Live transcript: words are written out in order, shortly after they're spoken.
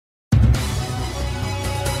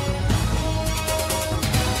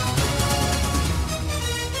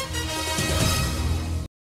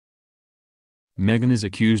Meghan is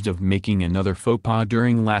accused of making another faux pas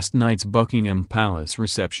during last night's Buckingham Palace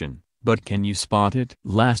reception, but can you spot it?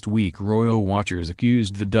 Last week royal watchers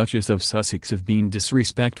accused the Duchess of Sussex of being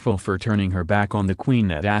disrespectful for turning her back on the Queen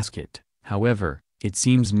at Ascot. However, it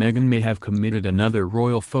seems Meghan may have committed another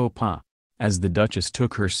royal faux pas. As the Duchess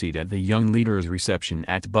took her seat at the young leader's reception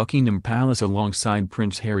at Buckingham Palace alongside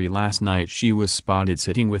Prince Harry last night, she was spotted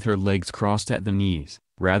sitting with her legs crossed at the knees,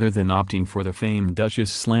 rather than opting for the famed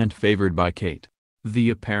Duchess slant favored by Kate.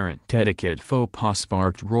 The apparent etiquette faux pas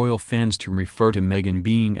sparked royal fans to refer to Meghan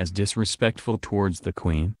being as disrespectful towards the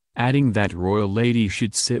Queen, adding that royal ladies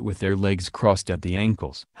should sit with their legs crossed at the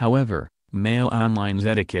ankles. However, Mail Online's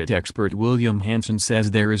etiquette expert William Hanson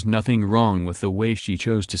says there is nothing wrong with the way she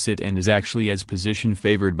chose to sit and is actually as position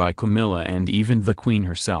favored by Camilla and even the Queen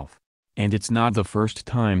herself. And it's not the first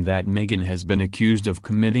time that Meghan has been accused of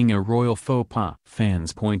committing a royal faux pas.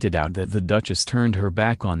 Fans pointed out that the Duchess turned her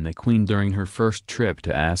back on the Queen during her first trip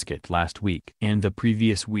to Ascot last week and the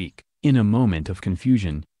previous week. In a moment of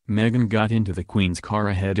confusion, Meghan got into the Queen's car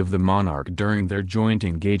ahead of the monarch during their joint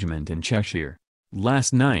engagement in Cheshire.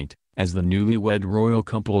 Last night, as the newlywed royal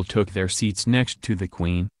couple took their seats next to the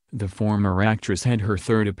Queen, the former actress had her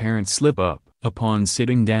third apparent slip-up. Upon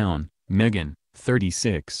sitting down, Meghan,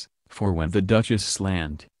 36, forwent the Duchess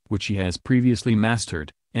slant, which she has previously mastered,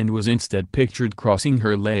 and was instead pictured crossing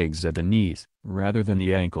her legs at the knees, rather than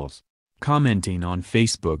the ankles. Commenting on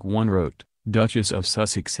Facebook, one wrote, "Duchess of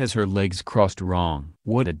Sussex has her legs crossed wrong.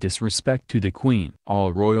 What a disrespect to the Queen.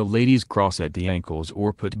 All royal ladies cross at the ankles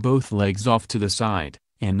or put both legs off to the side."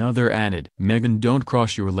 Another added, "Meghan, don't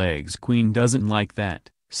cross your legs. Queen doesn't like that,"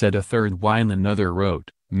 said a third, while another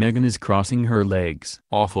wrote, "Meghan is crossing her legs.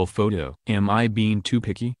 Awful photo. Am I being too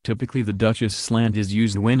picky?" Typically the Duchess slant is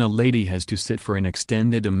used when a lady has to sit for an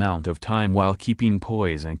extended amount of time while keeping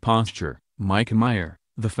poise and posture. Mike Meyer,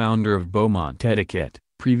 the founder of Beaumont Etiquette,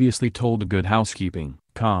 previously told Good Housekeeping,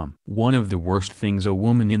 "One of the worst things a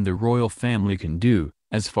woman in the royal family can do,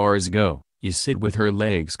 as far as go, is sit with her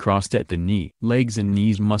legs crossed at the knee. Legs and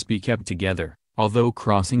knees must be kept together, although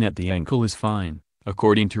crossing at the ankle is fine,"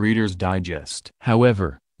 according to Reader's Digest.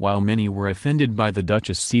 However, while many were offended by the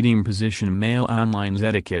Duchess' seating position, Mail Online's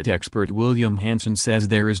etiquette expert William Hanson says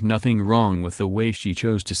there is nothing wrong with the way she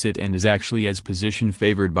chose to sit and is actually as position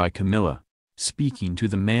favored by Camilla. Speaking to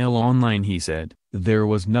the Mail Online, he said, "There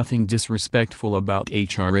was nothing disrespectful about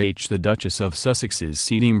the Duchess of Sussex's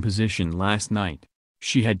seating position last night.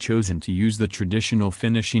 She had chosen to use the traditional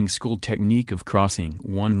finishing school technique of crossing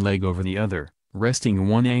one leg over the other, resting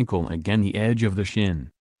one ankle against the edge of the shin.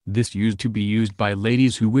 This used to be used by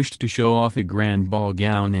ladies who wished to show off a grand ball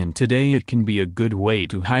gown, and today it can be a good way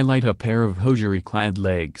to highlight a pair of hosiery-clad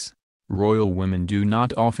legs. Royal women do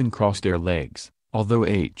not often cross their legs, although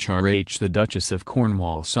the Duchess of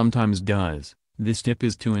Cornwall sometimes does. This tip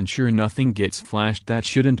is to ensure nothing gets flashed that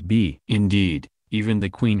shouldn't be." Indeed, even the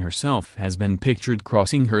Queen herself has been pictured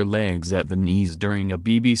crossing her legs at the knees during a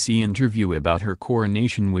BBC interview about her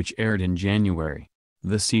coronation which aired in January.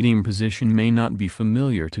 The seating position may not be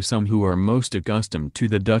familiar to some who are most accustomed to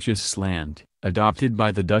the Duchess slant, adopted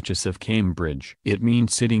by the Duchess of Cambridge. It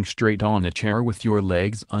means sitting straight on a chair with your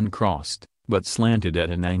legs uncrossed, but slanted at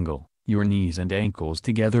an angle, your knees and ankles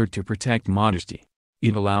together to protect modesty.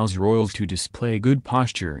 It allows royals to display good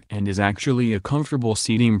posture and is actually a comfortable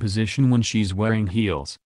seating position when she's wearing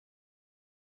heels.